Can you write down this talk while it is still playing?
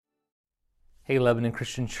Hey, Lebanon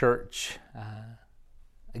Christian Church.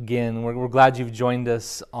 Again, we're glad you've joined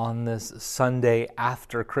us on this Sunday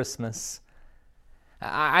after Christmas.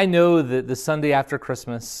 I know that the Sunday after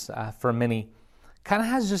Christmas, for many, kind of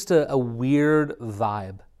has just a weird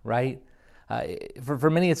vibe, right? For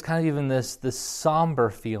many, it's kind of even this somber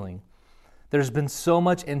feeling. There's been so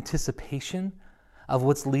much anticipation of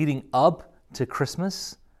what's leading up to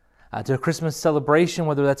Christmas, to a Christmas celebration,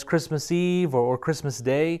 whether that's Christmas Eve or Christmas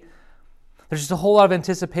Day. There's just a whole lot of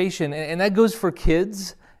anticipation, and that goes for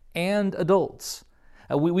kids and adults.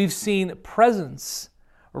 We've seen presents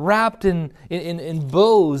wrapped in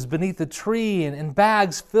bows beneath the tree and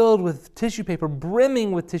bags filled with tissue paper,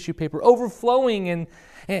 brimming with tissue paper, overflowing, and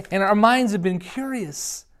our minds have been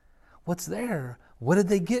curious. What's there? What did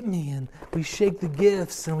they get me? And we shake the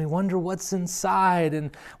gifts and we wonder what's inside.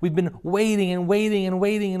 And we've been waiting and waiting and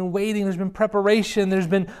waiting and waiting. There's been preparation. There's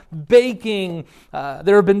been baking.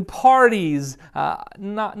 There have been parties.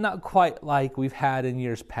 Not quite like we've had in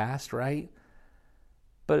years past, right?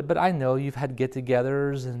 But I know you've had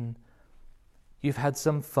get-togethers and you've had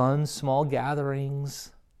some fun small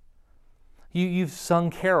gatherings. You've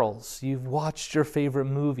sung carols. You've watched your favorite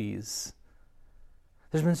movies.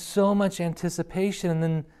 There's been so much anticipation, and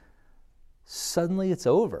then suddenly it's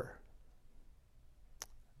over.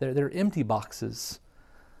 There are empty boxes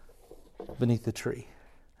beneath the tree.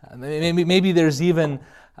 Maybe there's even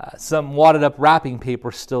some wadded up wrapping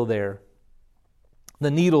paper still there.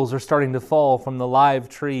 The needles are starting to fall from the live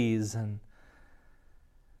trees, and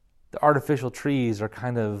the artificial trees are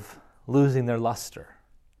kind of losing their luster.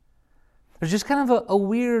 There's just kind of a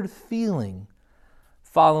weird feeling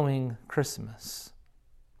following Christmas.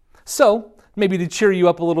 So, maybe to cheer you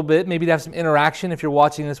up a little bit, maybe to have some interaction if you're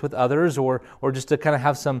watching this with others, or just to kind of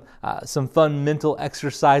have some fun mental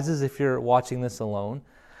exercises if you're watching this alone.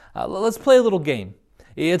 Let's play a little game.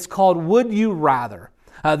 It's called Would You Rather.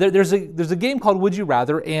 There's a game called Would You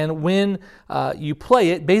Rather, and when you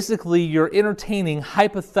play it, basically you're entertaining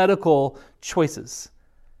hypothetical choices.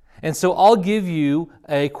 And so I'll give you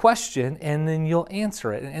a question, and then you'll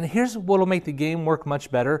answer it. And here's what will make the game work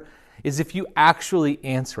much better, is if you actually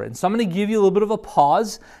answer it. And so I'm going to give you a little bit of a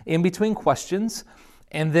pause in between questions,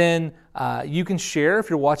 and then you can share, if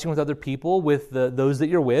you're watching with other people, with those that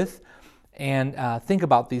you're with, and think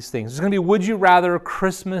about these things. It's going to be Would You Rather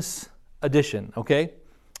Christmas edition, okay?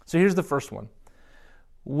 So here's the first one.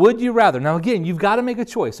 Would you rather, now again, you've got to make a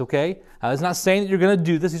choice, okay? It's not saying that you're going to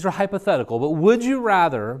do this, these are hypothetical, but would you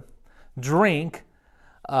rather drink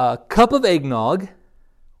a cup of eggnog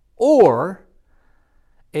or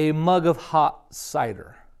a mug of hot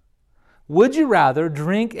cider? Would you rather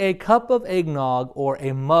drink a cup of eggnog or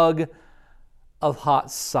a mug of hot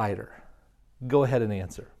cider? Go ahead and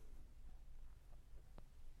answer.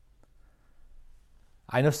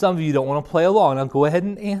 I know some of you don't want to play along. Now go ahead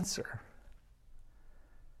and answer.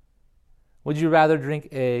 Would you rather drink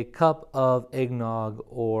a cup of eggnog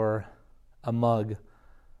or a mug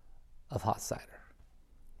of hot cider?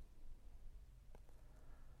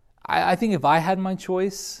 I think if I had my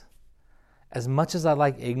choice, as much as I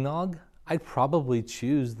like eggnog, I'd probably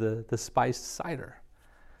choose the spiced cider.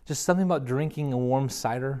 Just something about drinking a warm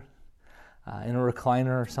cider in a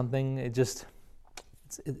recliner or something, it's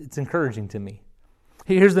encouraging to me.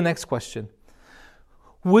 Here's the next question.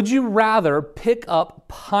 Would you rather pick up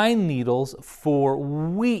pine needles for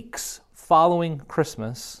weeks following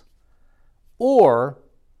Christmas, or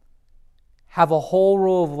have a whole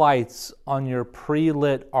row of lights on your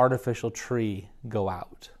pre-lit artificial tree go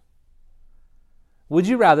out? Would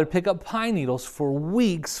you rather pick up pine needles for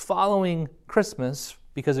weeks following Christmas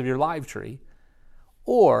because of your live tree,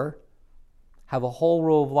 or have a whole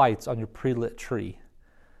row of lights on your pre-lit tree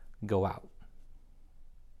go out?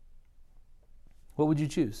 What would you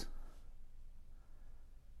choose?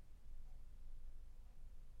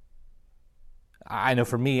 I know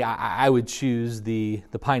for me, I would choose the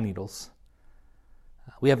pine needles.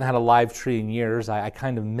 We haven't had a live tree in years. I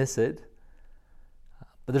kind of miss it.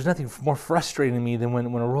 But there's nothing more frustrating to me than when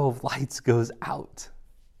a row of lights goes out.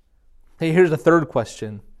 Hey, here's a third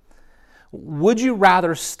question. Would you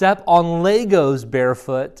rather step on Legos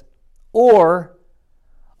barefoot or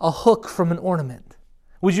a hook from an ornament?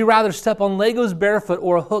 Would you rather step on Legos barefoot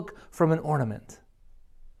or a hook from an ornament?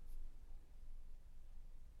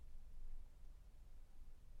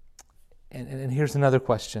 And here's another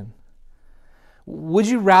question. Would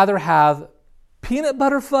you rather have peanut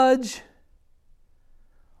butter fudge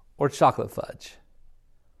or chocolate fudge?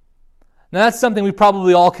 Now that's something we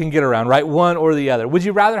probably all can get around, right? One or the other. Would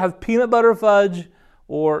you rather have peanut butter fudge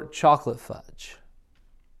or chocolate fudge?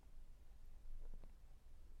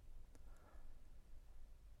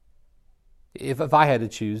 If I had to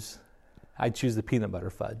choose, I'd choose the peanut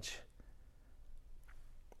butter fudge.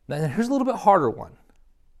 Now, here's a little bit harder one.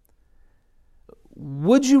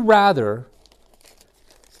 Would you rather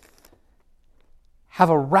have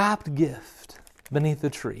a wrapped gift beneath the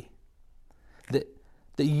tree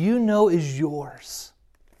that you know is yours,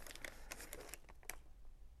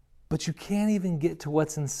 but you can't even get to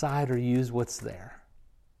what's inside or use what's there?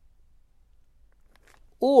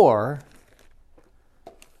 Or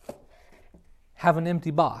have an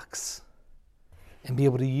empty box and be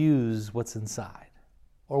able to use what's inside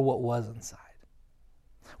or what was inside?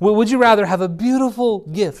 Would you rather have a beautiful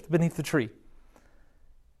gift beneath the tree,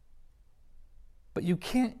 but you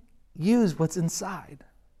can't use what's inside?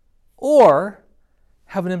 Or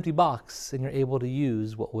have an empty box and you're able to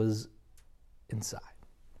use what was inside?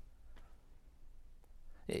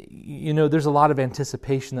 You know, there's a lot of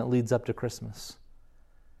anticipation that leads up to Christmas.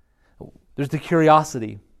 There's the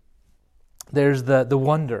curiosity. There's the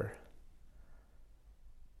wonder.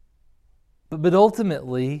 But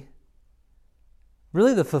ultimately,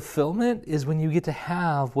 really the fulfillment is when you get to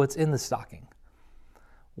have what's in the stocking,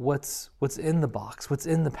 what's in the box, what's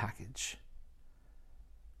in the package.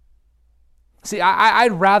 See,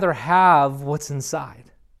 I'd rather have what's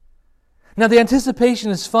inside. Now, the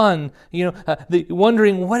anticipation is fun, the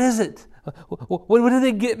wondering, what is it? What did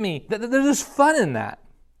they get me? There's fun in that.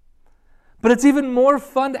 But it's even more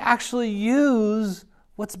fun to actually use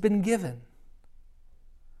what's been given.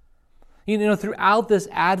 Throughout this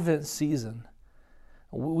Advent season,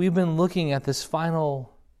 we've been looking at this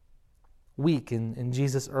final week in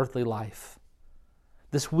Jesus' earthly life.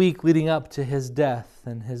 This week leading up to his death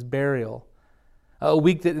and his burial. A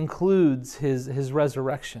week that includes his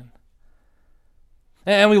resurrection.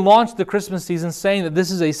 And we launched the Christmas season saying that this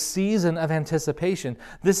is a season of anticipation.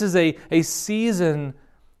 This is a season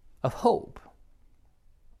of hope.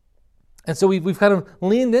 And so we've kind of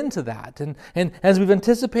leaned into that. And as we've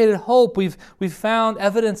anticipated hope, we've found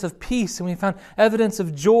evidence of peace, and we found evidence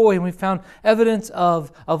of joy, and we found evidence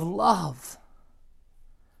of love.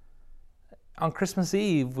 On Christmas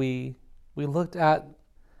Eve, we looked at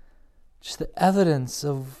just the evidence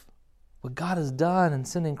of what God has done in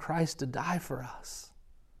sending Christ to die for us.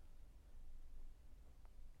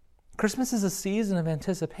 Christmas is a season of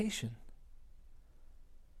anticipation.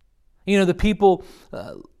 The people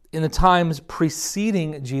in the times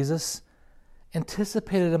preceding Jesus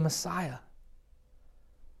anticipated a Messiah.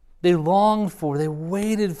 They longed for, they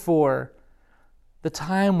waited for the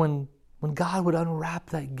time when God would unwrap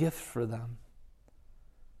that gift for them.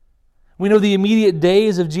 We know the immediate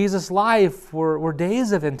days of Jesus' life were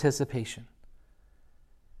days of anticipation.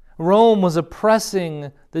 Rome was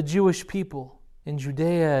oppressing the Jewish people in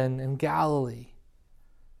Judea and Galilee.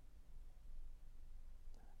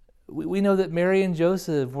 We know that Mary and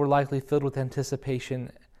Joseph were likely filled with anticipation.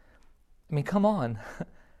 I mean, come on.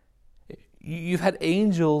 You've had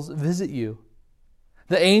angels visit you.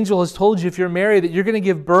 The angel has told you, if you're married, that you're going to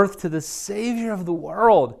give birth to the Savior of the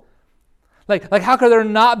world. Like how could there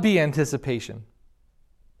not be anticipation?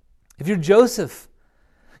 If you're Joseph,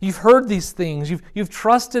 you've heard these things. You've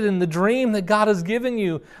trusted in the dream that God has given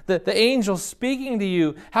you, that the angel speaking to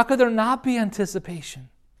you. How could there not be anticipation?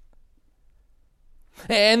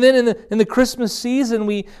 And then in the Christmas season,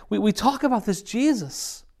 we talk about this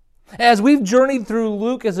Jesus. As we've journeyed through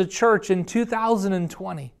Luke as a church in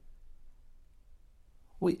 2020,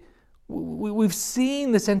 we've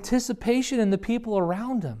seen this anticipation in the people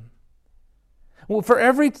around him. Well, for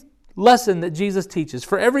every lesson that Jesus teaches,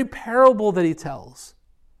 for every parable that he tells,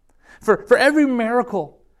 for every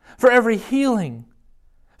miracle, for every healing,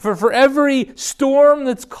 for every storm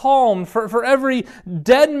that's calmed, for every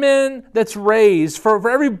dead man that's raised, for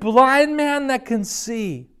every blind man that can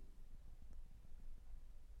see,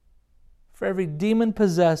 for every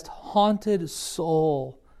demon-possessed, haunted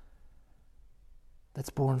soul that's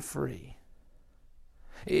born free.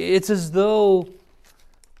 It's as though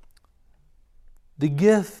the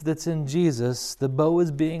gift that's in Jesus, the bow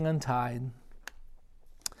is being untied,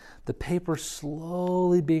 the paper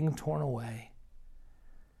slowly being torn away,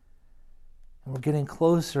 and we're getting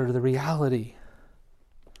closer to the reality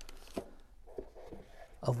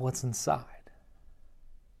of what's inside.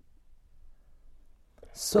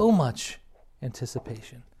 So much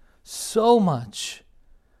anticipation, so much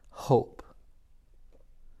hope.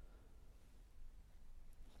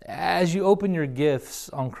 As you open your gifts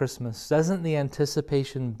on Christmas, doesn't the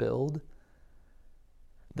anticipation build?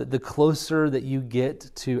 The closer that you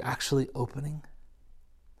get to actually opening?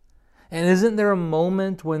 And isn't there a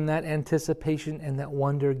moment when that anticipation and that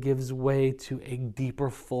wonder gives way to a deeper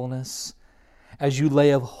fullness as you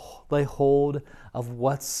lay hold of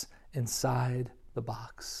what's inside the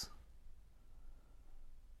box.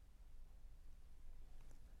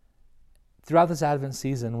 Throughout this Advent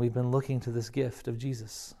season, we've been looking to this gift of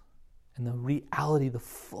Jesus and the reality, the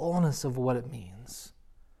fullness of what it means.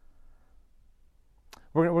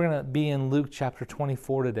 We're going to be in Luke chapter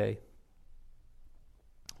 24 today.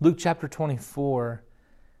 Luke chapter 24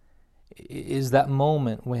 is that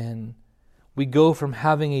moment when we go from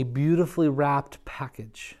having a beautifully wrapped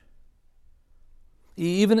package,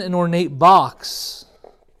 even an ornate box,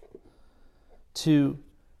 to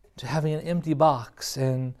having an empty box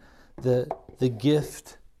and the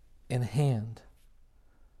gift in hand.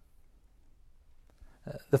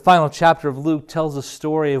 The final chapter of Luke tells a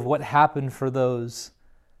story of what happened for those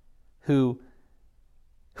who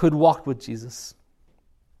had walked with Jesus,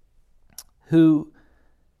 who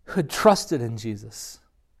had trusted in Jesus,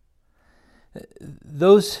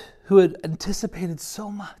 those who had anticipated so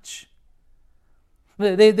much.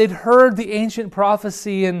 They'd heard the ancient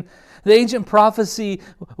prophecy, and the ancient prophecy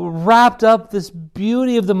wrapped up this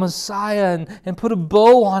beauty of the Messiah and put a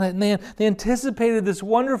bow on it, and they anticipated this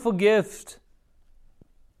wonderful gift.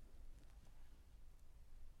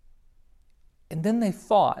 And then they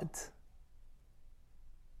thought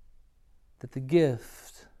that the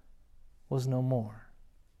gift was no more.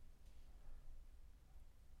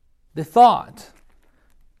 They thought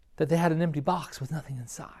that they had an empty box with nothing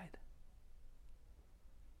inside.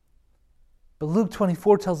 But Luke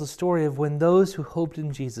 24 tells the story of when those who hoped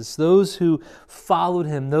in Jesus, those who followed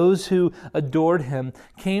Him, those who adored Him,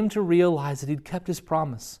 came to realize that He'd kept His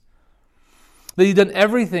promise, that He'd done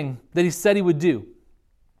everything that He said He would do,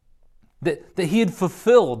 that He had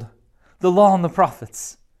fulfilled the law and the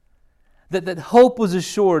prophets, that hope was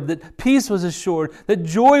assured, that peace was assured, that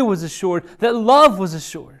joy was assured, that love was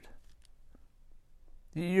assured.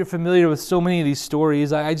 You're familiar with so many of these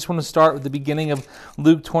stories. I just want to start with the beginning of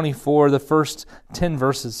Luke 24, the first 10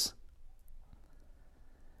 verses.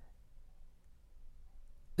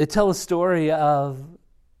 They tell a story of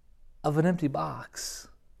an empty box.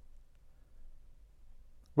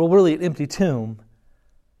 Well, really an empty tomb.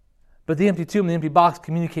 But the empty tomb and the empty box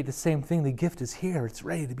communicate the same thing. The gift is here. It's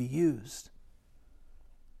ready to be used.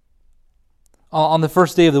 On the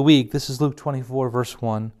first day of the week, this is Luke 24, verse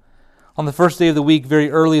 1. On the first day of the week,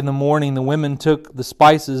 very early in the morning, the women took the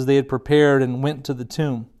spices they had prepared and went to the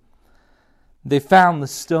tomb. They found the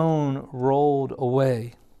stone rolled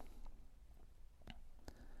away.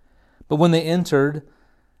 But when they entered,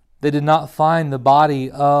 they did not find the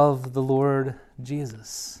body of the Lord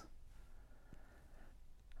Jesus.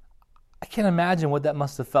 I can't imagine what that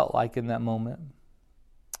must have felt like in that moment.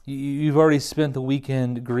 You've already spent the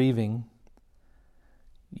weekend grieving.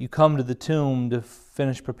 You come to the tomb to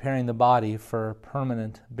finish preparing the body for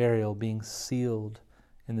permanent burial, being sealed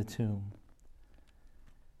in the tomb.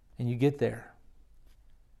 And you get there,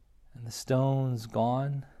 and the stone's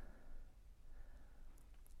gone.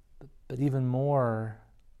 But even more,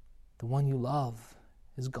 the one you love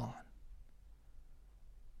is gone.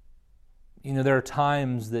 You know, there are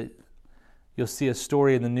times that you'll see a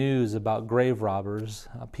story in the news about grave robbers,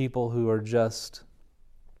 people who are just...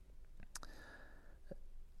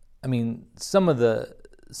 some of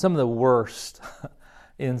the worst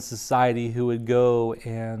in society who would go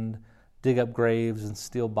and dig up graves and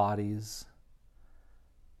steal bodies.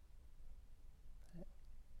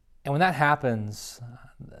 And when that happens,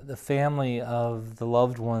 the family of the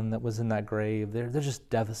loved one that was in that grave, they're just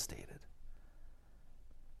devastated.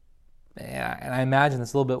 And I imagine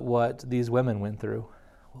that's a little bit what these women went through.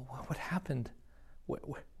 What happened?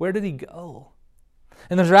 Where did he go?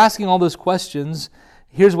 And they're asking all those questions.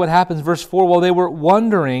 Here's what happens, verse 4. While they were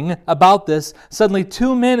wondering about this, suddenly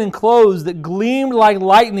 2 men in clothes that gleamed like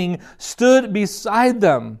lightning stood beside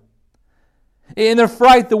them. In their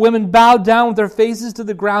fright, the women bowed down with their faces to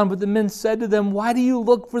the ground, but the men said to them, "Why do you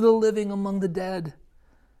look for the living among the dead?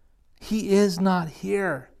 He is not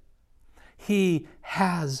here. He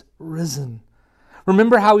has risen.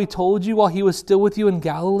 Remember how He told you while He was still with you in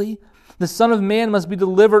Galilee? The Son of Man must be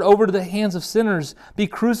delivered over to the hands of sinners, be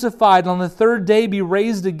crucified, and on the third day be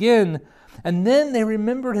raised again." And then they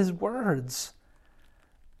remembered His words.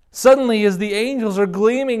 Suddenly, as the angels are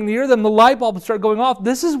gleaming near them, the light bulbs start going off.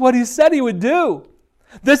 This is what He said He would do.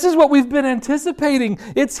 This is what we've been anticipating.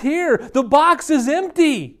 It's here. The box is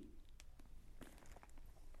empty.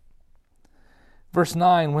 Verse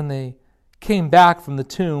 9, when they came back from the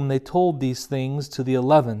tomb, they told these things to the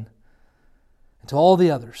 11 and to all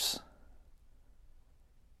the others.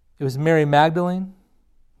 It was Mary Magdalene,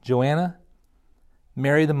 Joanna,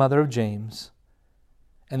 Mary the mother of James,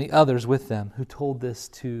 and the others with them who told this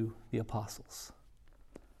to the apostles.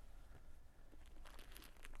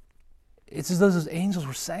 It's as though those angels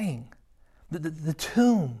were saying, the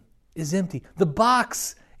tomb is empty. The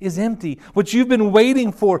box is empty. What you've been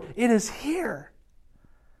waiting for, it is here.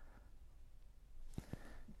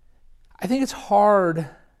 I think it's hard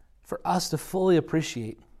for us to fully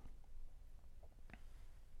appreciate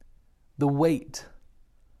the weight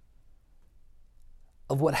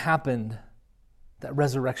of what happened that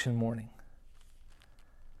resurrection morning.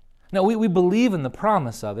 Now, we believe in the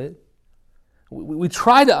promise of it. We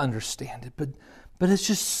try to understand it, but it's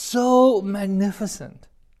just so magnificent.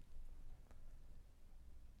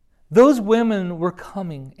 Those women were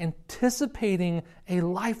coming, anticipating a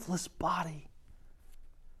lifeless body.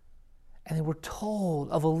 And they were told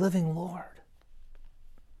of a living Lord.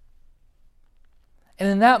 And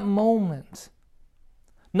in that moment,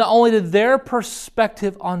 not only did their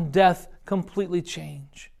perspective on death completely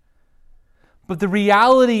change, but the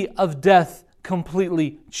reality of death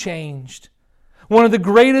completely changed. One of the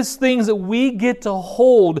greatest things that we get to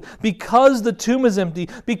hold because the tomb is empty,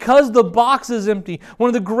 because the box is empty, one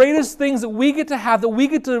of the greatest things that we get to have, that we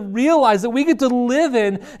get to realize, that we get to live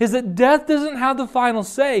in, is that death doesn't have the final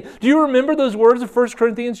say. Do you remember those words of 1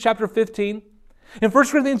 Corinthians chapter 15? In 1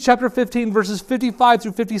 Corinthians chapter 15, verses 55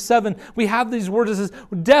 through 57, we have these words. It says,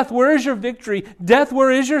 "Death, where is your victory? Death,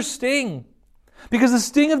 where is your sting? Because the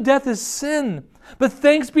sting of death is sin. But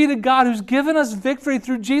thanks be to God who's given us victory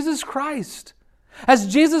through Jesus Christ."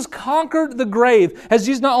 As Jesus conquered the grave, as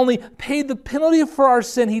Jesus not only paid the penalty for our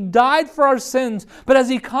sin, He died for our sins, but as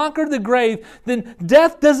He conquered the grave, then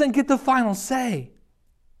death doesn't get the final say.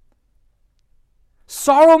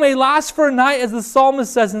 Sorrow may last for a night, as the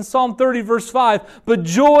psalmist says in Psalm 30, verse 5, but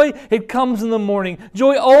joy, it comes in the morning.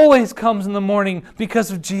 Joy always comes in the morning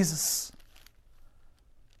because of Jesus.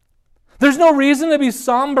 There's no reason to be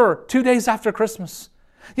somber 2 days after Christmas.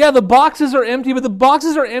 Yeah, the boxes are empty, but the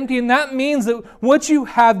boxes are empty, and that means that what you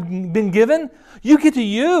have been given, you get to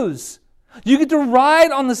use. You get to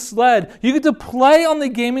ride on the sled. You get to play on the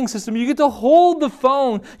gaming system. You get to hold the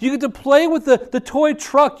phone. You get to play with the toy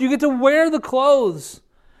truck. You get to wear the clothes.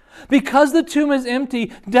 Because the tomb is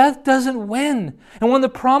empty, death doesn't win. And one of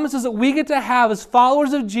the promises that we get to have as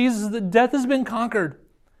followers of Jesus is that death has been conquered.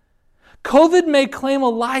 COVID may claim a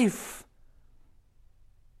life,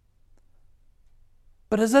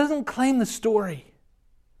 but it doesn't claim the story.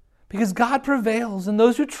 Because God prevails, and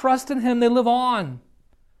those who trust in Him, they live on.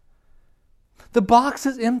 The box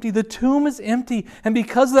is empty, the tomb is empty, and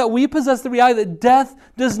because of that, we possess the reality that death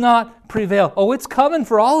does not prevail. Oh, it's coming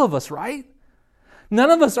for all of us, right?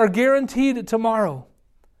 None of us are guaranteed tomorrow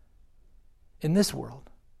in this world.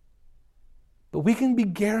 But we can be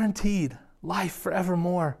guaranteed life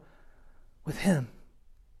forevermore with Him.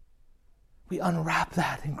 We unwrap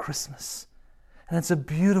that in Christmas. And it's a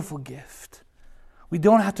beautiful gift. We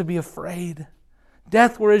don't have to be afraid.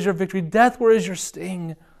 Death, where is your victory? Death, where is your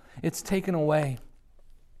sting? It's taken away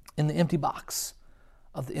in the empty box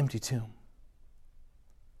of the empty tomb.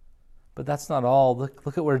 But that's not all.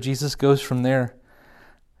 Look at where Jesus goes from there.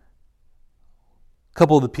 A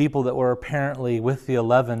couple of the people that were apparently with the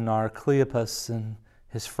 11 are Cleopas and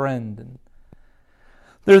his friend. And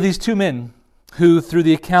there are these two men who, through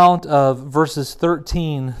the account of verses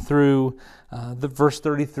 13 through the verse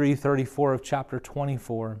 33, 34 of chapter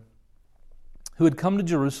 24, who had come to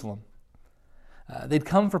Jerusalem. They'd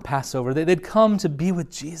come for Passover. They'd come to be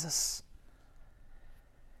with Jesus.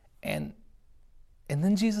 And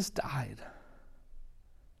then Jesus died.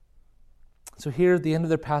 So here at the end of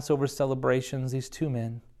their Passover celebrations, these two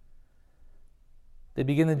men, they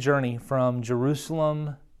begin the journey from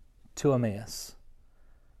Jerusalem to Emmaus.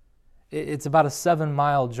 It's about a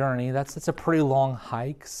 7-mile journey. That's a pretty long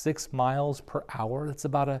hike, 6 miles per hour. That's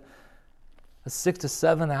about a 6 to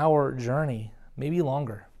 7 hour journey, maybe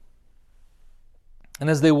longer. And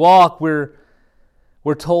as they walk, we're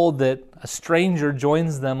told that a stranger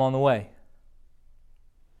joins them on the way.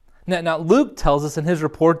 Now, Luke tells us in his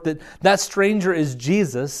report that stranger is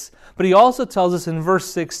Jesus, but he also tells us in verse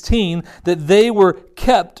 16 that they were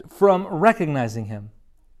kept from recognizing Him.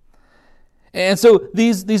 And so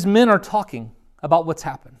these men are talking about what's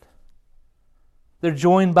happened. They're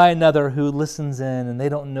joined by another who listens in, and they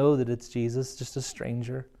don't know that it's Jesus, just a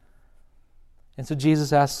stranger. And so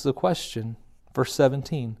Jesus asks a question, verse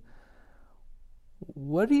 17.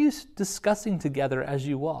 What are you discussing together as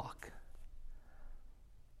you walk?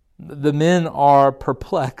 The men are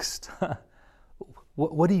perplexed.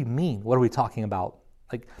 What do you mean? What are we talking about?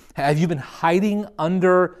 Like, have you been hiding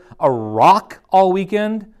under a rock all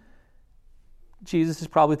weekend? Jesus is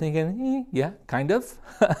probably thinking, yeah, kind of.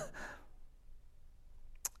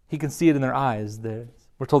 He can see it in their eyes.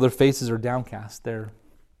 We're told their faces are downcast. They're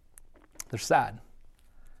sad.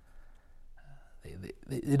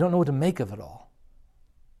 They don't know what to make of it all.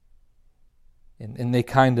 And they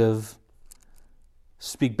kind of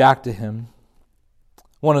speak back to him.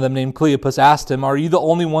 One of them, named Cleopas, asked him, "Are you the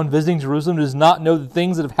only one visiting Jerusalem who does not know the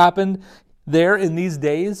things that have happened there in these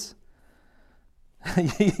days?"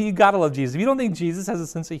 You gotta love Jesus. If you don't think Jesus has a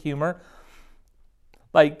sense of humor,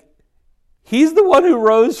 like, he's the one who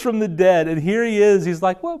rose from the dead, and here he is. He's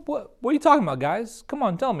like, what are you talking about, guys? Come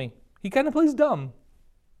on, tell me. He kind of plays dumb.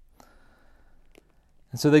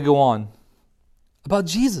 And so they go on. About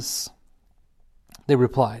Jesus, they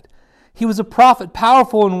replied, "He was a prophet,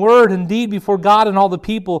 powerful in word and deed before God and all the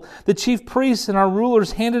people. The chief priests and our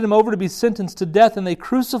rulers handed him over to be sentenced to death, and they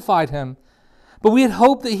crucified him. But we had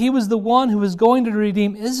hoped that he was the one who was going to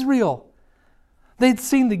redeem Israel." They'd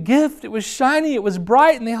seen the gift. It was shiny, it was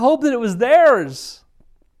bright, and they hoped that it was theirs.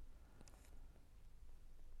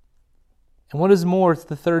 And what is more, it's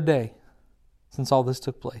the third day since all this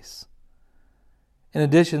took place. In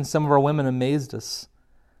addition, some of our women amazed us.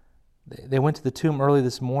 They went to the tomb early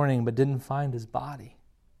this morning but didn't find his body.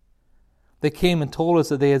 They came and told us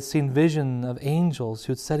that they had seen vision of angels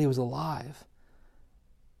who had said he was alive.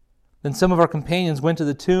 Then some of our companions went to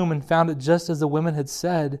the tomb and found it just as the women had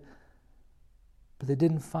said, but they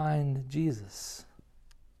didn't find Jesus.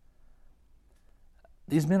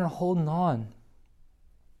 These men are holding on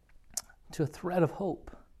to a thread of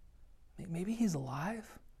hope. Maybe he's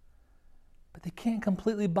alive, but they can't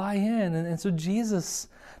completely buy in. And so Jesus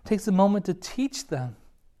takes a moment to teach them.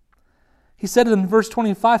 He said in verse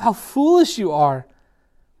 25, "How foolish you are!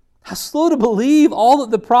 How slow to believe all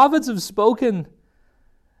that the prophets have spoken!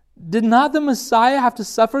 Did not the Messiah have to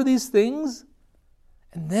suffer these things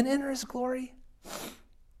and then enter his glory?"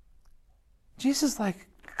 Jesus is like,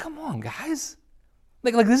 come on, guys.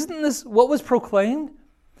 Like, isn't this what was proclaimed?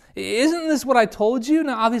 Isn't this what I told you?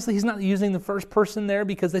 Now, obviously, he's not using the first person there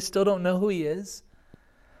because they still don't know who he is.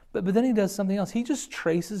 But then he does something else. He just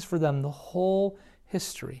traces for them the whole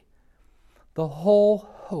history, the whole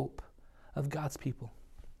hope of God's people.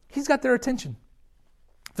 He's got their attention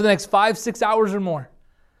for the next 5-6 hours or more.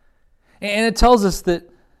 And it tells us that,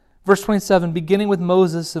 verse 27, beginning with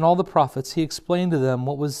Moses and all the prophets, he explained to them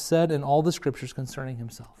what was said in all the scriptures concerning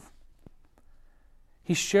himself.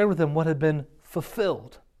 He shared with them what had been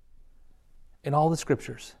fulfilled in all the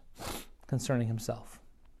scriptures concerning himself.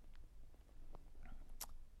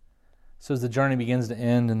 So as the journey begins to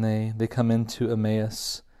end and they come into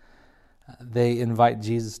Emmaus, they invite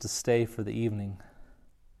Jesus to stay for the evening.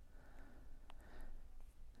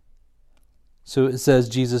 So it says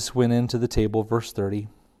Jesus went into the table, verse 30.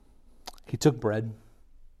 He took bread.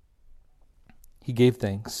 He gave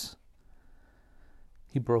thanks.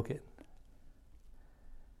 He broke it.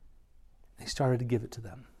 He started to give it to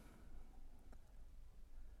them.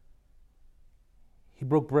 He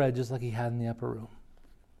broke bread just like he had in the upper room.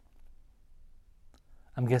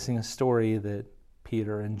 I'm guessing a story that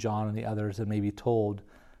Peter and John and the others had maybe told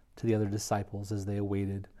to the other disciples as they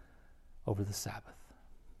awaited over the Sabbath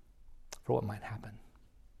for what might happen.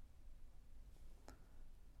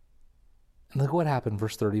 And look what happened,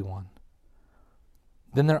 verse 31.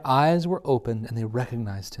 Then their eyes were opened and they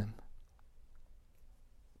recognized him.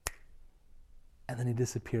 And then he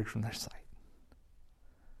disappeared from their sight.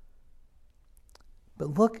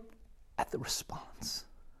 But look at the response.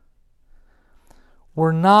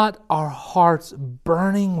 Were not our hearts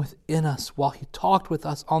burning within us while he talked with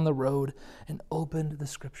us on the road and opened the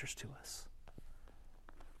scriptures to us?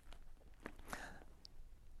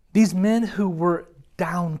 These men who were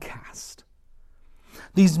downcast,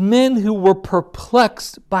 these men who were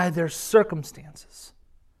perplexed by their circumstances,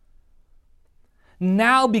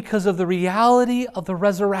 now because of the reality of the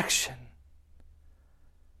resurrection,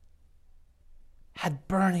 had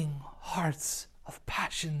burning hearts of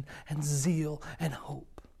passion and zeal and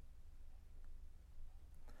hope.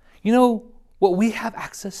 You know what we have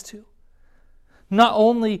access to? Not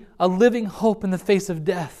only a living hope in the face of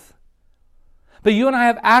death, but you and I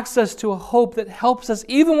have access to a hope that helps us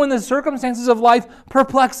even when the circumstances of life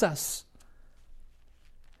perplex us.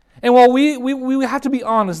 And while we have to be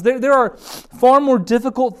honest, there are far more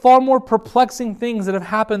difficult, far more perplexing things that have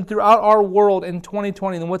happened throughout our world in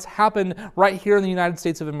 2020 than what's happened right here in the United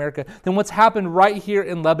States of America, than what's happened right here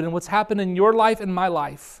in Lebanon, what's happened in your life and my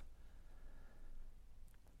life.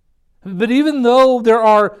 But even though there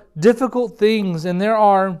are difficult things and there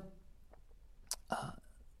are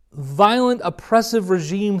violent, oppressive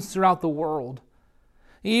regimes throughout the world,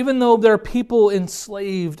 even though there are people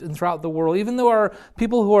enslaved throughout the world, even though there are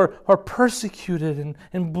people who are persecuted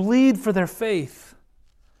and bleed for their faith,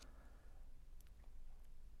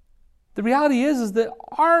 The reality is that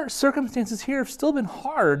our circumstances here have still been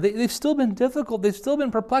hard. They've still been difficult. They've still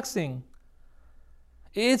been perplexing.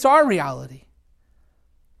 It's our reality.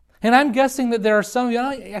 And I'm guessing that there are some of you,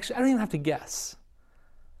 I don't even have to guess.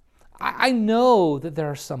 I know that there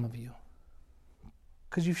are some of you,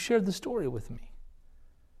 because you've shared the story with me.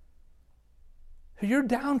 You're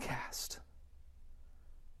downcast.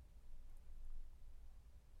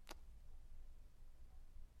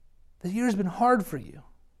 The year's been hard for you.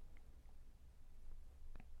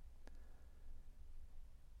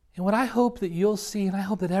 And what I hope that you'll see, and I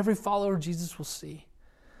hope that every follower of Jesus will see,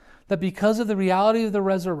 that because of the reality of the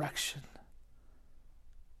resurrection,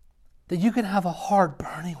 that you can have a heart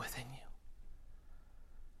burning within you.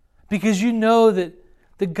 Because you know that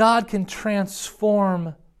God can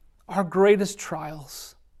transform our greatest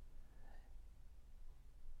trials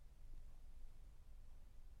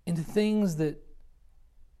into things that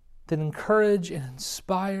encourage and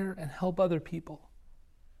inspire and help other people.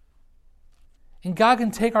 And God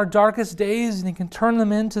can take our darkest days and He can turn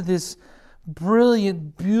them into this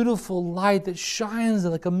brilliant, beautiful light that shines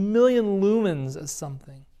like a million lumens as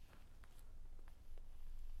something.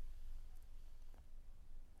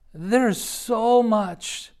 There is so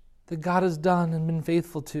much that God has done and been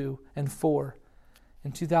faithful to and for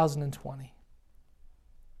in 2020.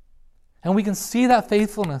 And we can see that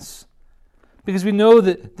faithfulness because we know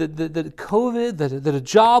that COVID, that a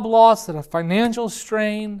job loss, that a financial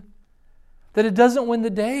strain, that it doesn't win the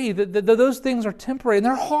day, that those things are temporary. And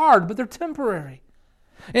they're hard, but they're temporary.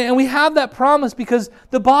 And we have that promise because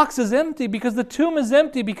the box is empty, because the tomb is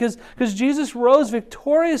empty, because Jesus rose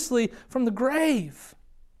victoriously from the grave.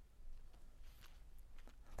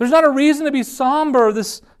 There's not a reason to be somber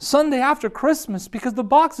this Sunday after Christmas because the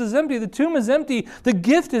box is empty, the tomb is empty, the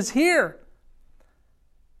gift is here.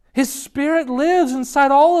 His Spirit lives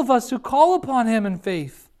inside all of us who call upon Him in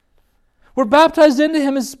faith. We're baptized into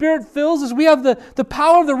Him. His Spirit fills us. We have the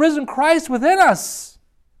power of the risen Christ within us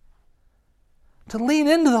to lean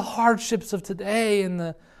into the hardships of today and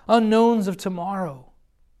the unknowns of tomorrow.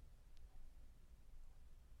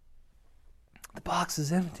 The box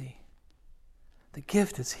is empty. The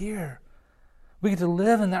gift is here. We get to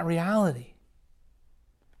live in that reality.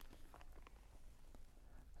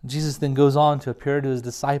 Jesus then goes on to appear to His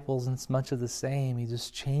disciples, and it's much of the same. He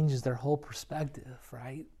just changes their whole perspective,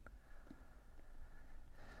 right?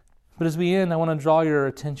 But as we end, I want to draw your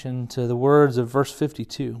attention to the words of verse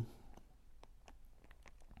 52.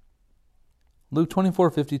 Luke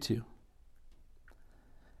 24:52.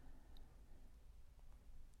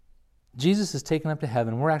 Jesus is taken up to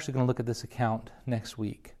heaven. We're actually going to look at this account next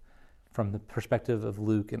week from the perspective of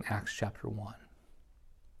Luke in Acts chapter 1.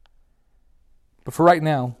 But for right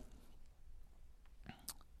now,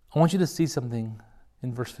 I want you to see something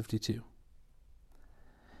in verse 52.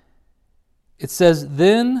 It says,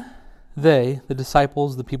 "Then they, the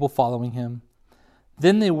disciples, the people following Him,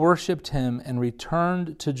 then they worshipped Him and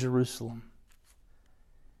returned to Jerusalem."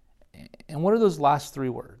 And what are those last three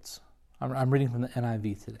words? I'm reading from the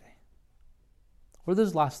NIV today. What are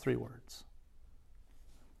those last three words?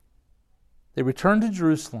 They returned to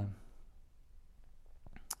Jerusalem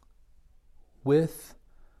with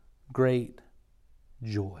great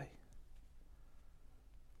joy.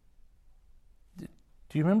 Do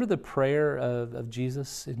you remember the prayer of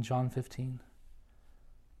Jesus in John 15?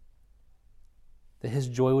 That His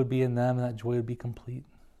joy would be in them and that joy would be complete.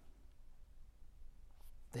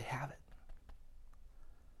 They have it.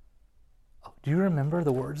 Oh, do you remember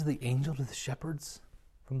the words of the angel to the shepherds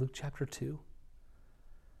from Luke chapter 2?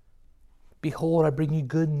 "Behold, I bring you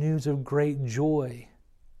good news of great joy."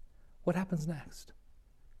 What happens next?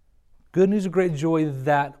 Good news of great joy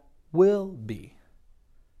that will be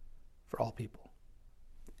for all people.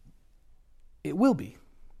 It will be.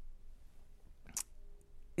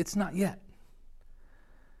 It's not yet.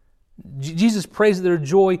 Jesus prays that their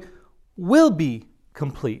joy will be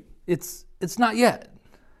complete. It's not yet.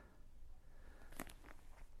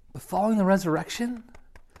 But following the resurrection,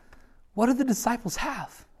 what do the disciples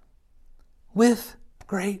have? With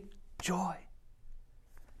great joy.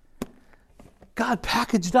 God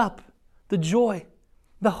packaged up the joy,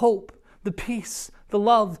 the hope, the peace, the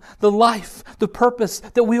love, the life, the purpose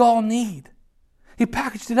that we all need. He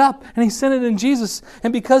packaged it up and He sent it in Jesus.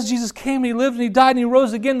 And because Jesus came and He lived and He died and He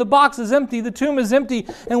rose again, the box is empty, the tomb is empty,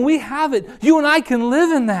 and we have it. You and I can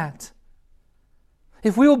live in that.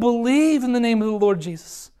 If we will believe in the name of the Lord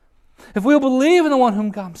Jesus, if we will believe in the one whom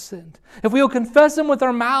God sent, if we will confess Him with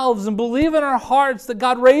our mouths and believe in our hearts that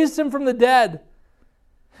God raised Him from the dead,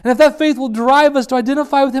 and if that faith will drive us to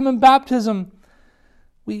identify with Him in baptism,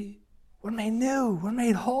 we're made new, we're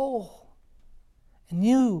made whole. And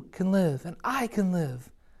you can live, and I can live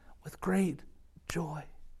with great joy.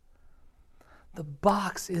 The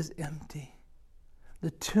box is empty.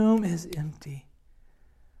 The tomb is empty.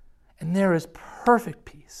 And there is perfect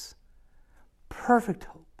peace, perfect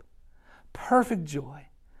hope, perfect joy,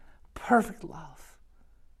 perfect love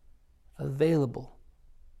available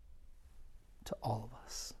to all of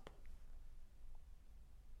us.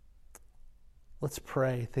 Let's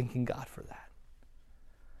pray, thanking God for that.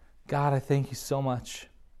 God, I thank you so much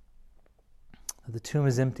that the tomb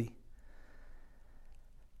is empty.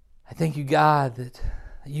 I thank you, God, that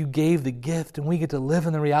you gave the gift and we get to live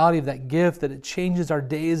in the reality of that gift, that it changes our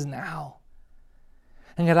days now.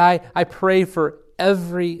 And God, I pray for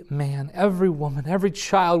every man, every woman, every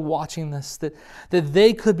child watching this, that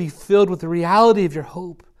they could be filled with the reality of your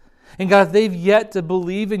hope. And God, if they've yet to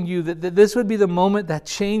believe in you, that this would be the moment that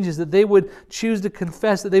changes, that they would choose to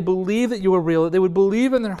confess, that they believe that you are real, that they would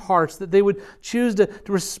believe in their hearts, that they would choose to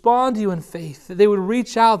respond to you in faith, that they would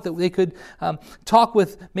reach out, that they could talk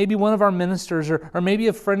with maybe one of our ministers or maybe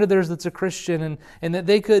a friend of theirs that's a Christian, and that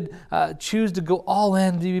they could choose to go all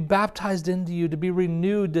in, to be baptized into you, to be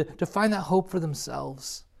renewed, to find that hope for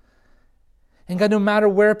themselves. And God, no matter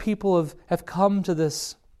where people have come to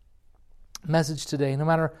this message today, no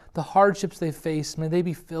matter the hardships they face, may they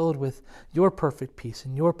be filled with your perfect peace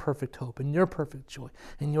and your perfect hope and your perfect joy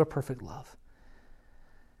and your perfect love.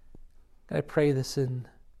 God, I pray this in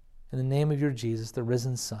the name of your Jesus, the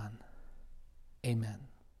risen Son. Amen.